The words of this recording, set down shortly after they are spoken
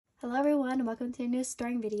Hello everyone and welcome to a new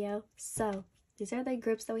storing video. So these are the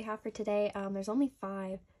groups that we have for today. There's only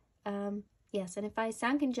 5. Yes, and if I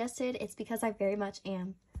sound congested, it's because I very much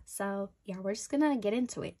am. So yeah, we're just gonna get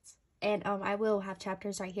into it. And I will have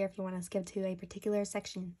chapters right here if you want to skip to a particular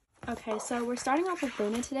section. Okay, so we're starting off with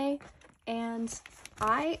Loona today. And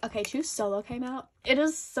Choose Solo came out. It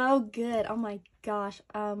is so good. Oh my gosh.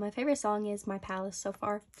 My favorite song is My Palace so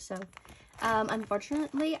far. So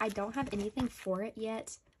unfortunately, I don't have anything for it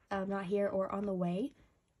yet. Not here or on the way.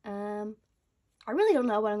 I really don't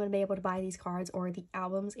know when I'm going to be able to buy these cards or the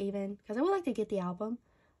albums even, because I would like to get the album.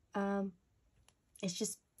 It's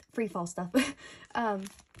just free fall stuff.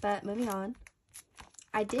 But moving on,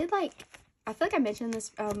 I feel like I mentioned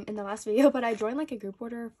this in the last video, but I joined like a group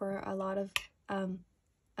order for a lot of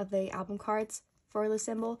the album cards for the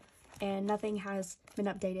symbol, and nothing has been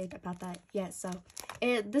updated about that yet. So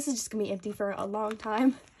this is just gonna be empty for a long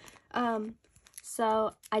time.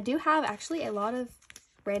 So I do have actually a lot of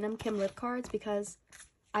random Kim Lip cards because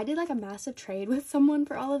I did like a massive trade with someone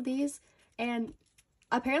for all of these, and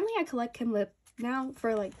apparently I collect Kim Lip now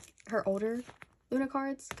for like her older Loona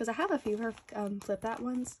cards, because I have a few of her Flip That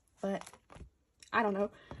ones, but I don't know.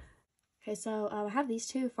 Okay, so I have these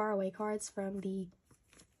 2 Far Away cards from the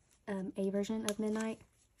A version of Midnight.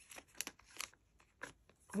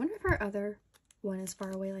 I wonder if her other one is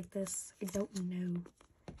far away like this. I don't know.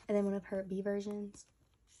 And then one of her B versions.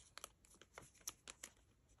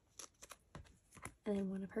 And then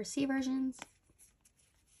one of her C versions.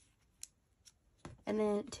 And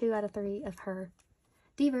then 2 out of 3 of her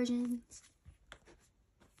D versions.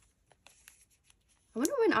 I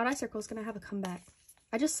wonder when Odd Eye Circle is going to have a comeback.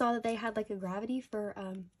 I just saw that they had like a Gravity for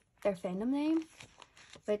their fandom name,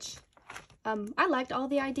 which I liked all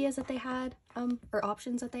the ideas that they had, or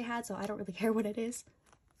options that they had, so I don't really care what it is.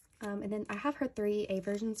 And then I have her 3 A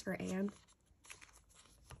versions for Anne.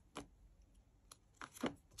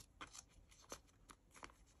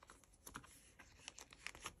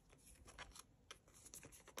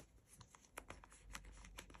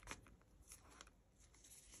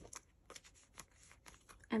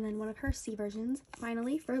 And then one of her C versions,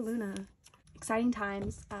 finally, for Loona. Exciting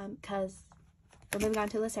times, because we're moving on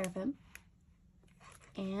to Le Sserafim.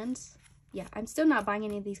 And yeah, I'm still not buying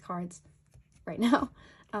any of these cards right now.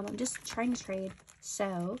 I'm just trying to trade.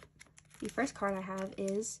 So the first card I have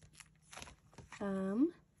is, is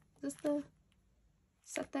this the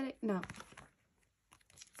set that no,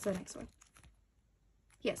 it's the next one.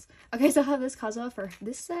 Yes. Okay, so I have this Kazuha for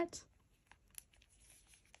this set.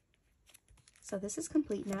 So this is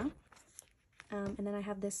complete now. And then I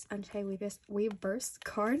have this Unchained Weverse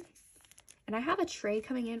card. And I have a trade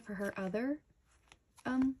coming in for her other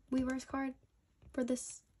Weverse card for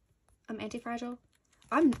this Anti-Fragile.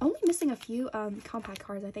 I'm only missing a few compact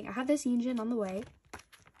cards, I think. I have this Yunjin on the way.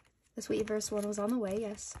 This Weverse one was on the way,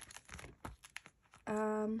 yes.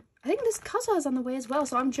 I think this Kazuha is on the way as well,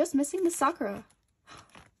 so I'm just missing the Sakura.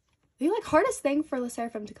 The like hardest thing for Le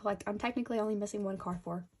Sserafim to collect, I'm technically only missing 1 card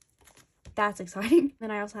for. That's exciting.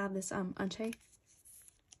 Then I also have this Unchained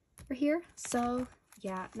for here. So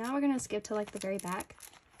yeah, now we're gonna skip to like the very back,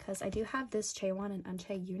 because I do have this Chaewon and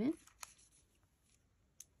Unchained unit.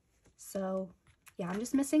 So yeah, I'm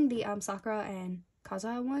just missing the Sakura and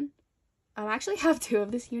Kazuha one. I actually have 2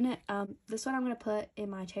 of this unit. This one I'm gonna put in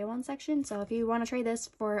my Chaewon section. So if you want to trade this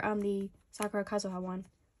for the Sakura Kazuha one,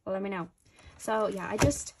 well, let me know. So yeah, I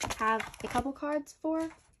just have a couple cards for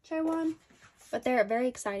Chaewon, but they're very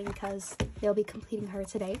exciting because they'll be completing her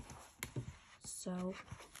today. So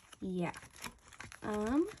yeah.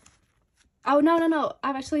 Oh, no.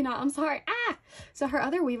 I'm actually not. I'm sorry. Ah! So her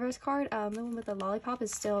other Weverse card, the one with the lollipop,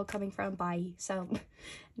 is still coming from Bai. So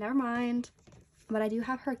never mind. But I do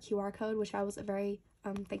have her QR code, which I was very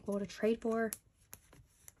thankful to trade for.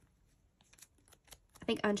 I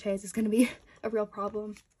think Unchained is going to be a real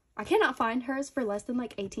problem. I cannot find hers for less than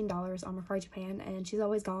like $18 on Mercari Japan, and she's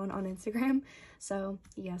always gone on Instagram. So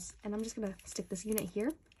yes, and I'm just going to stick this unit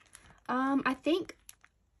here. I think,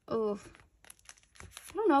 I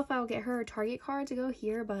don't know if I'll get her a Target card to go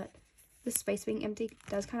here, but this space being empty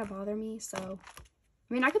does kind of bother me. So,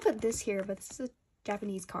 I mean, I could put this here, but this is a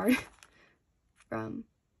Japanese card from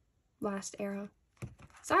last era.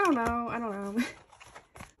 So, I don't know.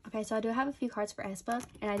 Okay, so I do have a few cards for Aespa,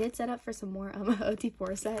 and I did set up for some more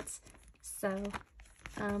OT4 sets. So,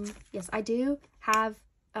 yes, I do have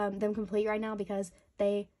them complete right now because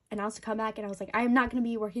they announced a comeback, and I was like, I am not going to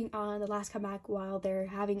be working on the last comeback while they're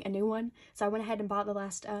having a new one. So I went ahead and bought the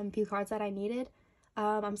last few cards that I needed.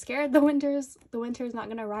 I'm scared the winter's not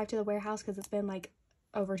going to arrive to the warehouse because it's been like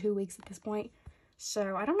over 2 weeks at this point.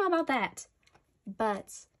 So I don't know about that.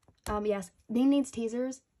 But yes, Dean needs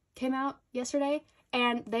teasers. came out yesterday,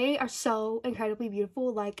 and they are so incredibly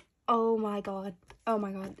beautiful. Like, oh my god. Oh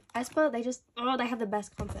my god. Aespa, they have the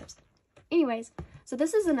best concepts. Anyways, so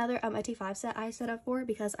this is another a T5 set I set up for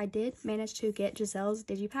because I did manage to get Giselle's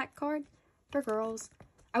Digipack card for girls.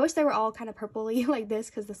 I wish they were all kind of purpley like this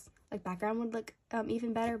because this like background would look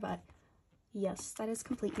even better, but yes, that is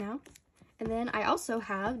complete now. And then I also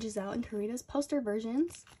have Giselle and Karina's poster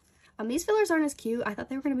versions. These fillers aren't as cute. I thought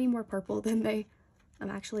they were going to be more purple than they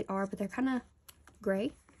actually are, but they're kind of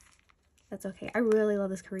gray. That's okay. I really love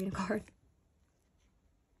this Karina card.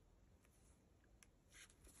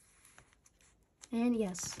 And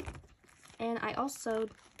yes, and I also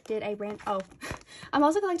did a brand, oh, I'm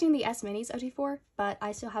also collecting the S Minis OT4, but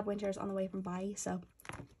I still have Winters on the way from Bali, so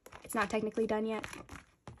it's not technically done yet.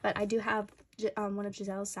 But I do have one of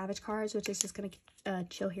Giselle's Savage cards, which is just going to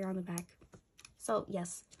chill here on the back. So,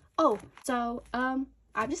 yes. Oh, so,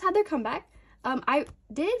 I've just had their comeback. I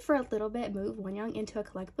did for a little bit move Wonyoung into a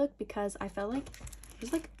collect book because I felt like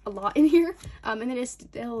there's like a lot in here. And it is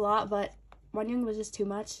still a lot, but Wonyoung was just too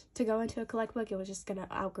much to go into a collect book. It was just gonna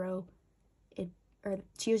outgrow it, or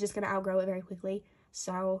she was just gonna outgrow it very quickly.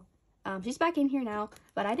 So she's back in here now,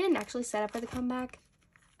 but I didn't actually set up for the comeback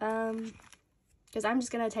because I'm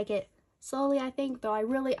just gonna take it slowly, I think. Though I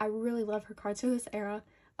really love her cards for this era.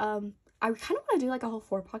 I kind of want to do like a whole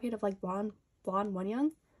 4-pocket of like blonde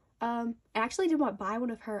Wonyoung. I actually did want to buy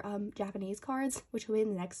one of her Japanese cards, which will be in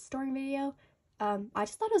the next storing video. I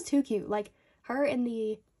just thought it was too cute, like her in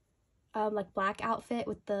the like black outfit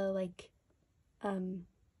with the like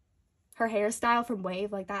her hairstyle from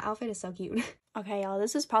Wave. Like that outfit is so cute. Okay, y'all,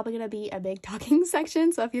 this is probably gonna be a big talking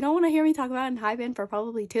section, so if you don't want to hear me talk about Enhypen for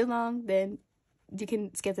probably too long, then you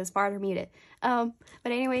can skip this part or mute it. But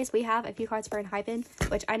anyways, we have a few cards for Enhypen,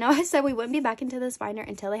 which I know I said we wouldn't be back into this binder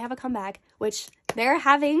until they have a comeback, which they're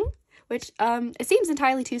having, which it seems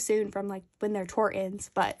entirely too soon from like when their tour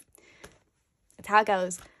ends, but that's how it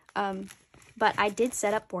goes. But I did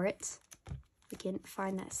set up for it. We can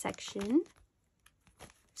find that section.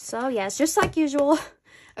 So yes, just like usual,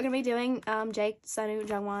 I'm gonna be doing Jake, Sunwoo,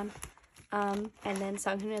 Jungwon, and then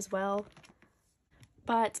Sunghoon as well.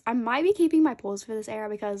 But I might be keeping my pulls for this era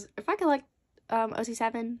because if I collect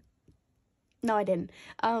OT7, no, I didn't.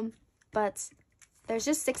 But there's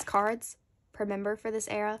just 6 cards per member for this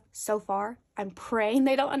era so far. I'm praying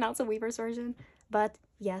they don't announce a Weavers version, but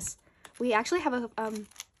yes, we actually have a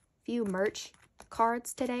few merch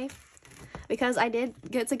cards today because I did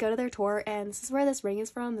get to go to their tour, and this is where this ring is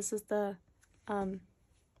from. This is the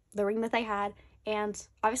ring that they had, and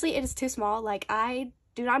obviously it is too small. Like, I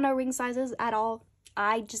do not know ring sizes at all.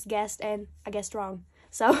 I just guessed, and I guessed wrong.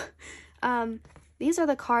 So these are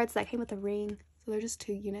the cards that came with the ring, so they're just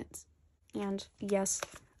 2 units. And yes,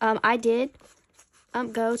 I did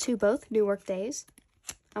go to both Newark days,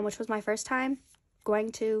 which was my first time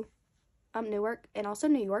going to Newark and also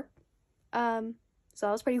New York. So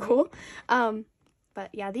that was pretty cool. But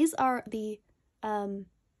yeah, these are the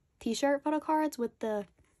t-shirt photo cards with the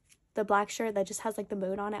black shirt that just has like the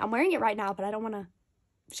moon on it. I'm wearing it right now, but I don't want to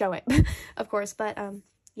show it, of course. But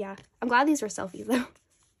yeah, I'm glad these were selfies though.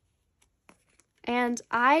 And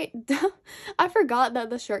I forgot that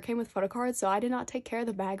the shirt came with photo cards, so I did not take care of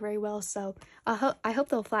the bag very well. So I hope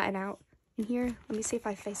they'll flatten out in here. Let me see if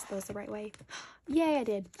I faced those the right way. Yay, I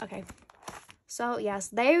did. Okay. So yes,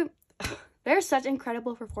 they're such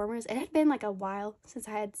incredible performers. It had been like a while since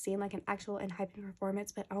I had seen like an actual Enhypen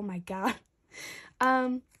performance, but oh my god.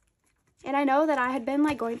 And I know that I had been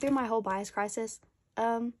like going through my whole bias crisis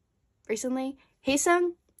recently.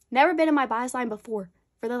 Haesung, never been in my bias line before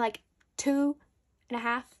for the like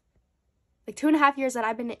 2.5 years that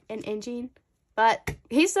I've been in Engine, but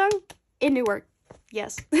Haesung in Newark,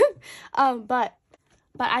 yes. But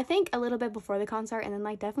I think a little bit before the concert and then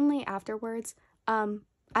like definitely afterwards,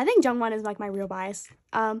 I think Jungwon is like my real bias.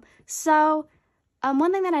 So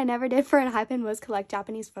one thing that I never did for Enhypen was collect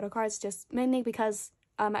Japanese photo cards, just mainly because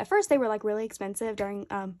at first they were like really expensive during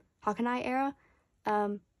Hakanai era,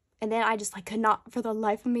 and then I just like could not for the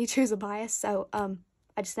life of me choose a bias, so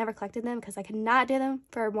I just never collected them because I could not do them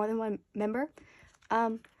for more than one member. So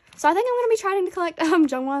I think I'm gonna be trying to collect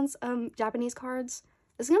Jungwon's Japanese cards.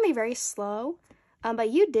 It's gonna be very slow, but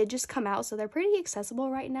you did just come out, so they're pretty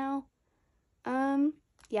accessible right now.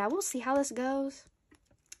 Yeah, we'll see how this goes.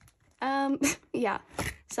 Yeah,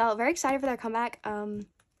 so very excited for their comeback.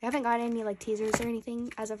 I haven't gotten any like teasers or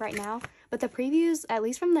anything as of right now, but the previews, at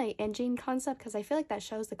least from the engine concept, because I feel like that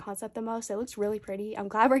shows the concept the most, it looks really pretty. I'm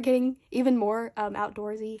glad we're getting even more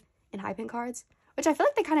outdoorsy Enhypen cards, which I feel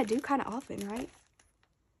like they kind of do kind of often, right?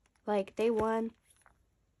 Like day one,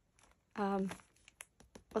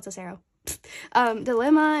 what's this arrow?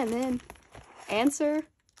 Dilemma, and then Answer.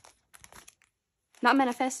 Not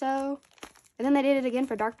Manifesto. And then they did it again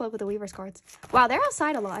for Dark Blood with the Weaver's cards. Wow, they're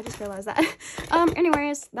outside a lot. I just realized that.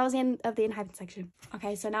 Anyways, that was the end of the Enhypen section.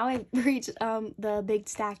 Okay, so now I've reached the big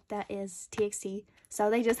stack that is TXT.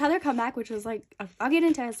 So they just had their comeback, which was like, I'll get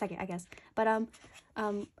into it in a second, I guess. But I'm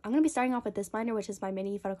gonna be starting off with this binder, which is my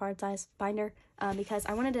mini photo card size binder, because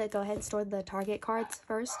I wanted to go ahead and store the Target cards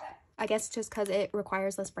first. I guess just because it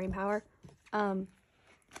requires less brain power.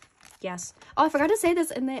 Yes. Oh, I forgot to say this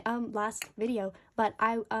in the last video, but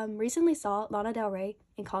I recently saw Lana Del Rey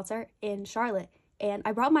in concert in Charlotte, and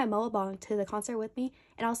I brought my Moa Bong to the concert with me,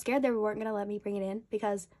 and I was scared they weren't gonna let me bring it in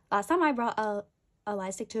because last time I brought a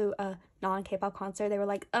light stick to a non-K-pop concert, they were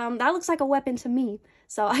like, that looks like a weapon to me,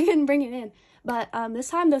 so I couldn't bring it in. But this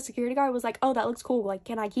time the security guard was like, oh, that looks cool, like,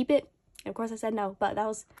 can I keep it? And of course I said no, but that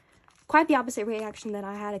was quite the opposite reaction than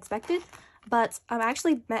I had expected. But I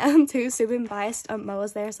actually met two Subin biased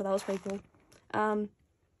Moas there, so that was pretty cool.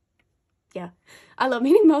 Yeah, I love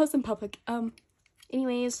meeting Moas in public.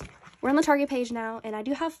 Anyways, we're on the Target page now, and I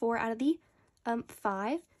do have 4 out of the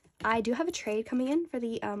 5. I do have a trade coming in for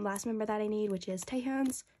the last member that I need, which is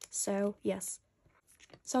Taehyun's. So yes.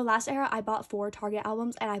 So last era I bought 4 Target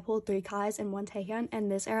albums, and I pulled 3 Kai's and 1 Taehyun.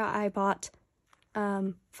 And this era I bought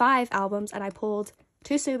 5 albums, and I pulled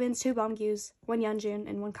 2 Subins, 2 Beomgyus, 1 Yeonjun,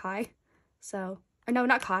 and 1 Kai. So, or no,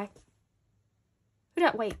 not Kai.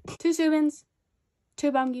 Wait, 2 Subins,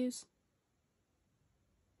 2 Beomgyus,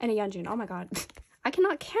 and a Yeonjun. Oh my god. I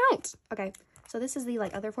cannot count. Okay, so this is the,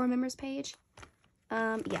 like, other 4 members page.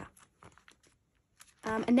 Yeah.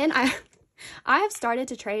 And then I have started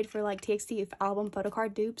to trade for, like, TXT album photo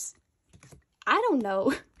card dupes. I don't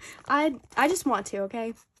know. I just want to,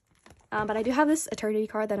 okay? But I do have this Eternity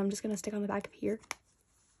card that I'm just gonna stick on the back of here.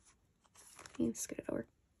 Let me scoot it over.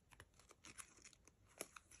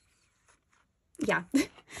 Yeah.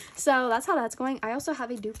 So that's how that's going. I also have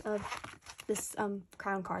a dupe of this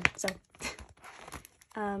crown card. So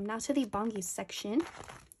now to the Beomgyu section.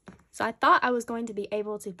 So I thought I was going to be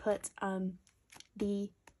able to put the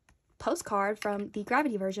postcard from the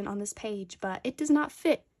Gravity version on this page, but it does not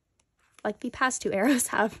fit like the past 2 eras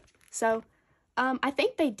have. So I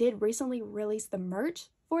think they did recently release the merch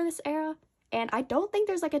for this era, and I don't think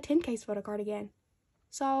there's like a 10 case photo card again.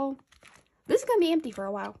 So this is gonna be empty for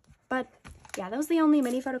a while. But yeah, that was the only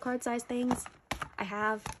mini photo card size things I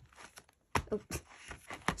have. Oops.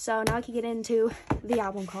 So now I can get into the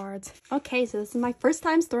album cards. Okay, so this is my first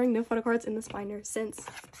time storing no photo cards in this binder since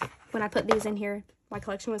when I put these in here, my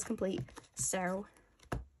collection was complete. So,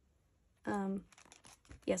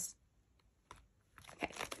 yes.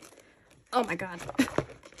 Okay. Oh my god.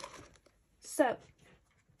 So,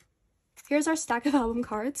 here's our stack of album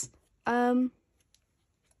cards.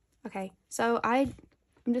 Okay, so I'm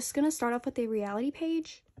just gonna start off with the reality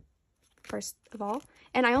page first of all,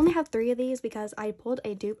 and I only have 3 of these because I pulled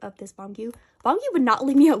a dupe of this Beomgyu. Beomgyu would not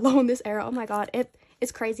leave me alone this era. Oh my god,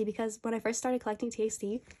 it's crazy because when I first started collecting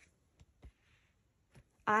TXT,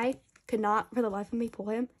 I could not for the life of me pull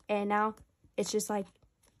him, and now it's just like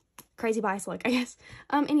crazy bias luck, I guess.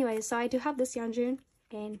 Anyways, so I do have this Yeonjun,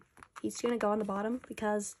 and he's gonna go on the bottom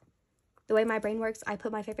because the way my brain works, I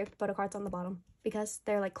put my favorite photo cards on the bottom because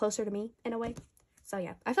they're like closer to me in a way. So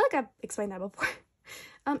yeah, I feel like I've explained that before.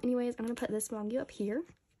 Anyways, I'm gonna put this Beomgyu up here,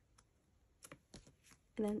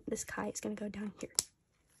 and then this Kai is gonna go down here.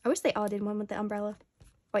 I wish they all did one with the umbrella.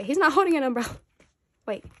 Wait, he's not holding an umbrella.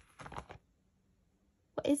 Wait,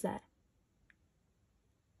 what is that?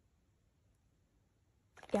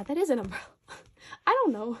 Yeah, that is an umbrella. I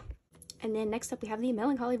don't know. And then next up we have the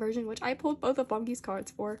Melancholy version, which I pulled both of Beomgyu's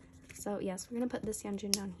cards for. So yes, we're gonna put this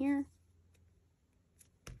Yeonjun down here.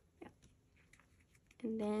 Yeah.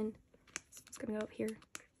 And then it's gonna go up here.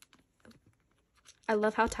 I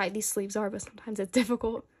love how tight these sleeves are, but sometimes it's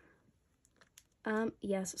difficult.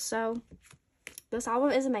 Yes, so this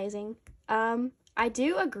album is amazing. I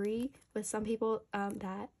do agree with some people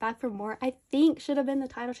that Back for More, I think, should have been the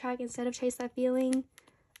title track instead of Chase That Feeling.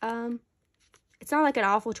 It's not like an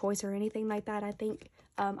awful choice or anything like that. I think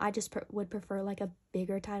I just would prefer like a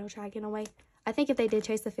bigger title track in a way. I think if they did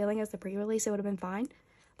Chase the Feeling as the pre-release, it would have been fine.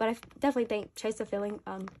 But I definitely think Chase the Feeling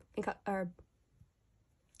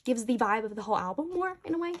gives the vibe of the whole album more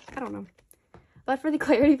in a way. I don't know. But for the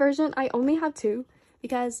Clarity version, I only have 2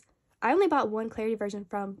 because I only bought 1 Clarity version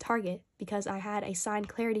from Target because I had a signed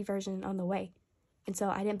Clarity version on the way. And so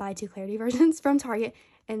I didn't buy 2 Clarity versions from Target.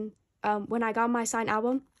 And when I got my signed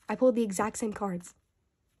album, I pulled the exact same cards.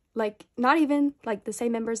 Like, not even like the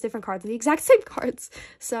same members, different cards, the exact same cards.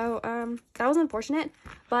 So that was unfortunate.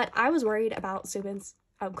 But I was worried about Subin's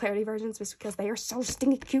Clarity versions just because they are so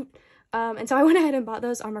stinky cute. And so I went ahead and bought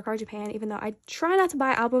those on Mercari Japan, even though I try not to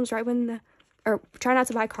buy albums right when try not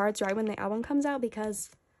to buy cards right when the album comes out, because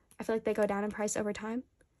I feel like they go down in price over time.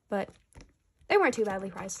 But they weren't too badly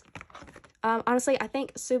priced. Honestly, I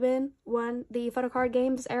think Subin won the photo card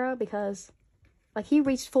games era because, like, he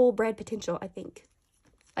reached full bread potential, I think.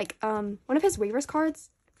 Like, one of his Weavers cards,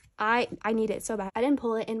 I need it so bad. I didn't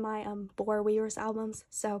pull it in my, Boar Weavers albums,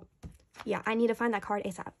 so, yeah, I need to find that card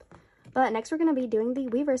ASAP. But next we're going to be doing the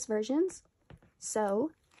Weavers versions.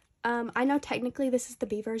 So, I know technically this is the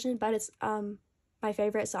B version, but it's, my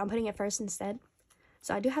favorite, so I'm putting it first instead.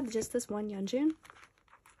 So I do have just this one Yeonjun.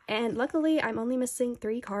 And luckily, I'm only missing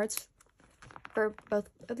 3 cards for both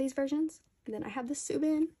of these versions. And then I have this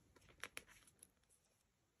Subin.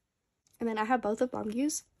 And then I have both of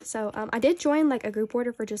Bongyu. So I did join like a group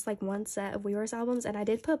order for just like one set of Weavers albums, and I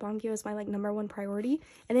did put Bongyu as my like #1 priority.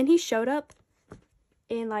 And then he showed up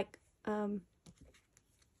in like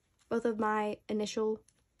both of my initial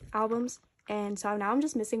albums, and so now I'm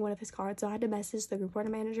just missing one of his cards. So I had to message the group order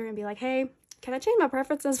manager and be like, hey, can I change my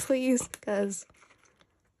preferences, please? Because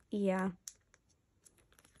yeah.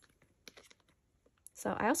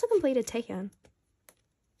 So I also completed Taehyun.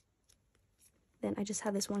 Then I just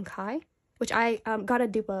have this one Kai, which I got a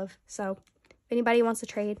dupe of. So if anybody wants to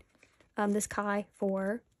trade this Kai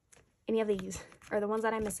for any of these, or the ones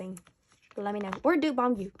that I'm missing, let me know. Or dupe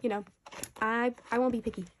Bongyu, you know. I won't be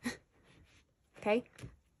picky. Okay.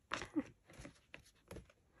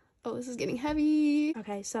 Oh, this is getting heavy.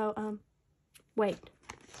 Okay, so wait.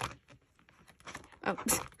 Oh,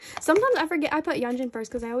 sometimes I forget I put Yeonjun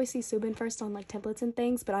first because I always see Subin first on like templates and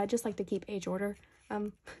things, but I just like to keep age order.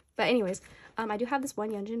 But anyways, I do have this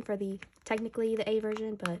one Yeonjun for the technically the A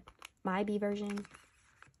version, but my B version.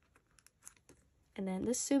 And then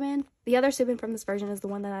this Subin, the other Subin from this version is the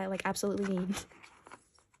one that I like absolutely need.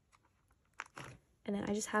 And then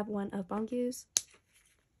I just have one of Bongyu's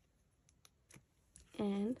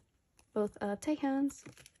and both of Taehyun's.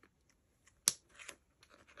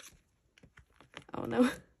 Oh no.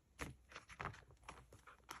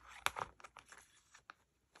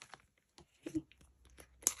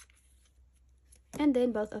 And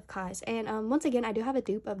then both of Kai's. And once again, I do have a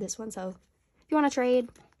dupe of this one, so if you want to trade,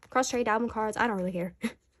 cross-trade album cards, I don't really care.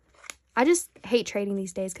 I just hate trading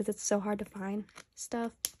these days because it's so hard to find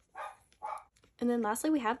stuff. And then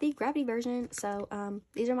lastly, we have the Gravity version. So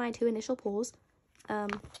these are my 2 initial pulls. I,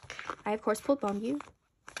 of course, pulled Bongyu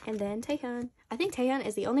and then Taehyun. I think Taehyun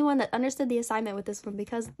is the only one that understood the assignment with this one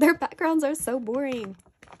because their backgrounds are so boring.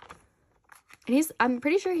 And I'm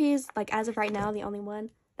pretty sure he's, like, as of right now, the only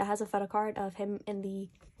one that has a photo card of him in the,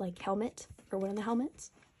 like, helmet, or one of the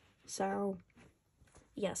helmets. So,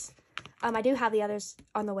 yes. I do have the others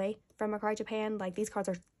on the way from Mercari Japan. Like, these cards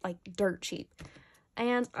are, like, dirt cheap.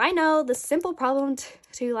 And I know the simple problem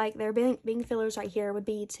to like, there being fillers right here would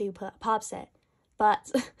be to put a pop set.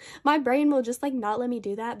 But my brain will just, like, not let me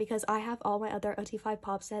do that because I have all my other OT5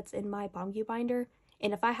 pop sets in my Bongyu binder.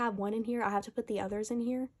 And if I have one in here, I have to put the others in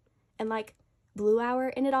here. And, like, Blue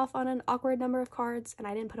Hour ended off on an awkward number of cards, and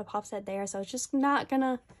I didn't put a pop set there, so it's just not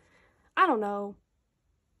gonna, I don't know.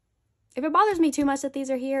 If it bothers me too much that these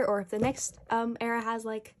are here, or if the next era has,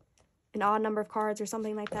 like, an odd number of cards or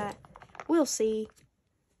something like that, we'll see.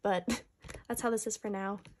 But that's how this is for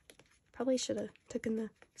now. Probably should have taken the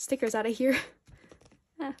stickers out of here.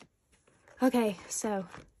 Okay, so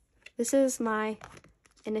this is my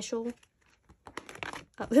initial,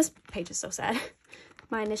 this page is so sad.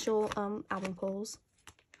 My initial album pulls.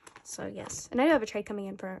 So yes, and I do have a trade coming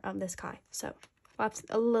in for this Kai, so we'll have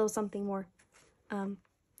a little something more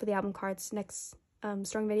for the album cards next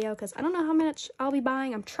strong video, because I don't know how much I'll be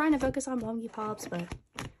buying. I'm trying to focus on Bongyu pops, but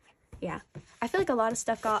yeah, I feel like a lot of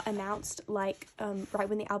stuff got announced like right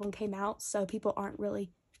when the album came out, so people aren't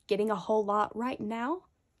really getting a whole lot right now,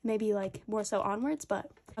 maybe like more so onwards.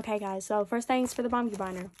 But okay guys, so first things for the Bongyu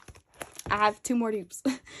binder, I have 2 more dupes.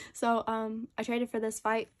 So I traded for this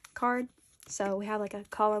fight card, so we have like a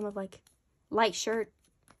column of like light shirt,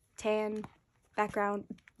 tan background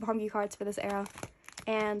Bongyu cards for this era,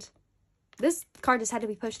 and this card just had to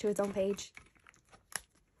be pushed to its own page.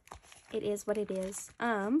 It is what it is.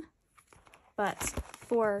 But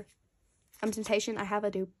for Temptation, I have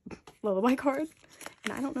a dupe Lullaby card,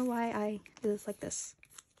 and I don't know why I do this like this,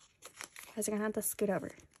 because I'm gonna have to scoot over.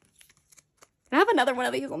 And I have another one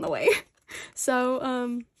of these on the way. So I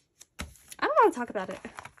don't want to talk about it.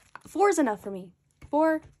 4 is enough for me.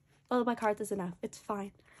 4 Lullaby cards is enough. It's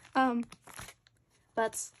fine.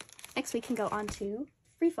 But next we can go on to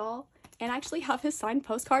Freefall, and I actually have his signed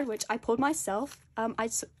postcard, which I pulled myself. I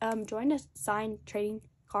joined a signed trading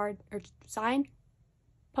card, or sign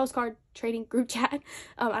postcard trading group chat.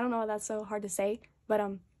 I don't know why that's so hard to say, but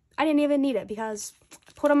I didn't even need it because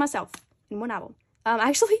I put on myself in one album. I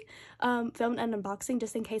actually filmed an unboxing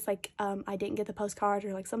just in case like I didn't get the postcard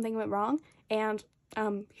or like something went wrong, and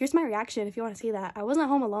here's my reaction if you want to see that. I wasn't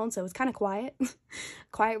home alone, so it was kind of quiet.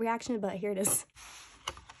 Quiet reaction, but here it is.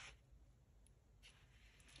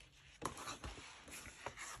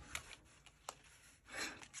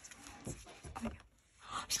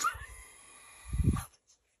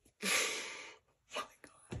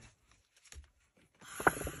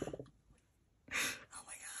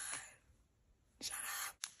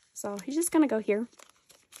 So he's just gonna go here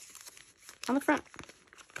on the front,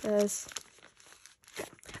 because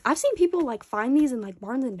I've seen people like find these in like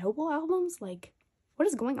Barnes and Noble albums. Like, what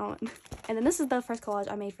is going on? And then this is the first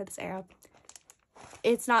collage I made for this era.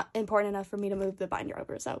 It's not important enough for me to move the binder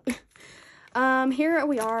over, so here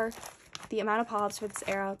we are, the amount of pops for this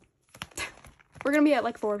era. We're gonna be at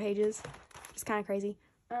like 4 pages. It's kind of crazy.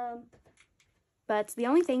 But the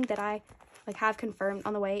only thing that I like have confirmed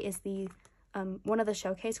on the way is the one of the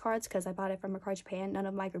showcase cards, because I bought it from Card Japan. None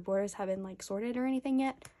of my group orders have been like sorted or anything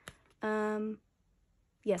yet.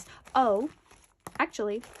 Yes. Oh,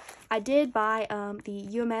 actually, I did buy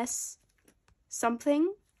the UMS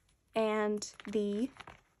something and the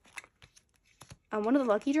one of the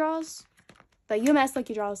lucky draws. The UMS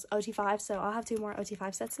lucky draws OT5, so I'll have 2 more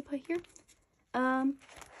OT5 sets to put here.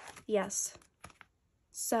 Yes.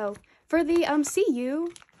 So for the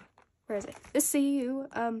CU, where is it? This CU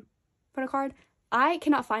photo card, I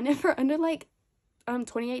cannot find it for under like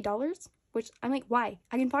 $28, which I'm like, why?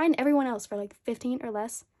 I can find everyone else for like 15 or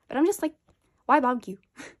less, but I'm just like, why barbecue?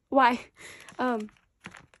 Why? I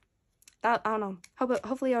don't know.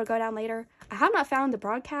 Hopefully it'll go down later. I have not found the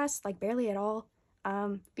broadcast, like barely at all.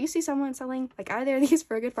 If you see someone selling like either of these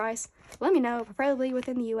for a good price, let me know, preferably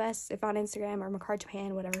within the US, if on Instagram or Card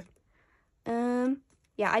Japan, whatever.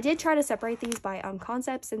 Yeah, I did try to separate these by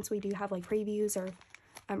concept, since we do have like previews or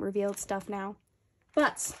revealed stuff now.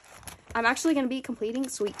 But I'm actually going to be completing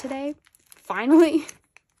Sweet today, finally.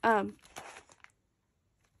 Oh,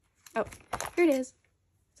 here it is.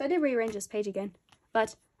 So I did rearrange this page again,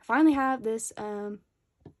 but I finally have this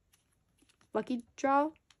lucky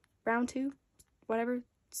draw round 2 whatever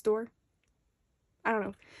store. I don't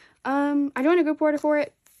know. I joined a group order for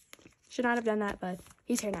it. Should not have done that, but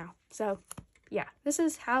he's here now. So yeah, this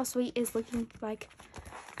is how Sweet is looking like,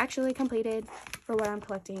 actually completed for what I'm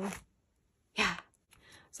collecting. Yeah.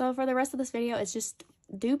 So for the rest of this video, it's just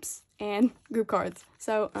dupes and group cards.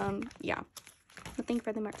 So yeah, nothing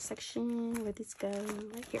for the merch section. Where'd this go?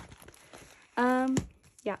 Right here.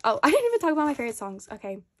 Yeah. Oh, I didn't even talk about my favorite songs.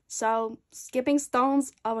 Okay, so Skipping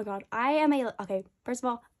Stones. Oh my god, I am okay, first of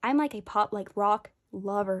all, I'm like a pop, like rock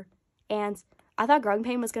lover, and I thought Growing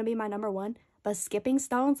Pain was gonna be my #1, but Skipping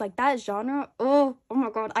Stones, like that genre, oh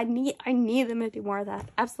my god, I need them to do more of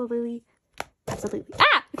that. Absolutely.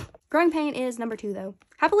 Ah! Growing Pain is #2 though.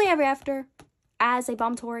 Happily Ever After, as a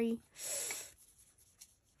bomb Tory.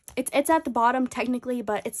 It's at the bottom technically,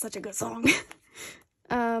 but it's such a good song.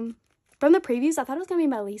 From the previews, I thought it was gonna be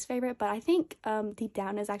my least favorite, but I think Deep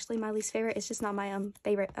Down is actually my least favorite. It's just not my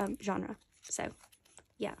favorite genre. So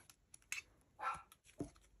yeah.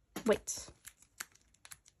 Wait.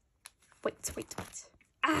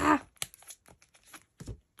 Ah!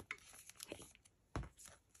 Okay.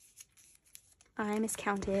 I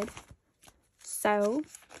miscounted. So,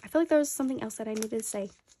 I feel like there was something else that I needed to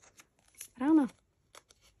say. I don't know.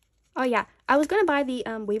 Oh yeah, I was gonna buy the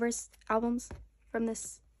Weavers albums from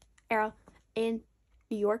this era in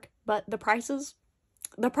New York, but the prices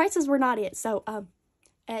were not it. So,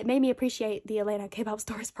 it made me appreciate the Atlanta K-pop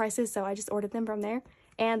store's prices, so I just ordered them from there.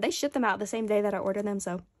 And they shipped them out the same day that I ordered them,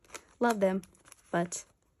 so love them. But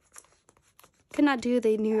could not do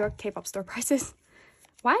the New York K-pop store prices.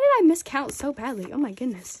 Why did I miscount so badly? Oh my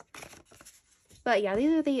goodness. But yeah,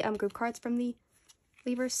 these are the group cards from the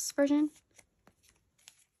Weavers version.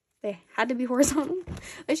 They had to be horizontal.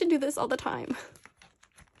 They should do this all the time.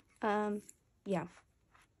 Yeah.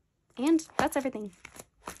 And that's everything.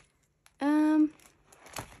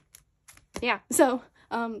 Yeah, so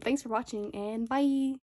thanks for watching, and bye.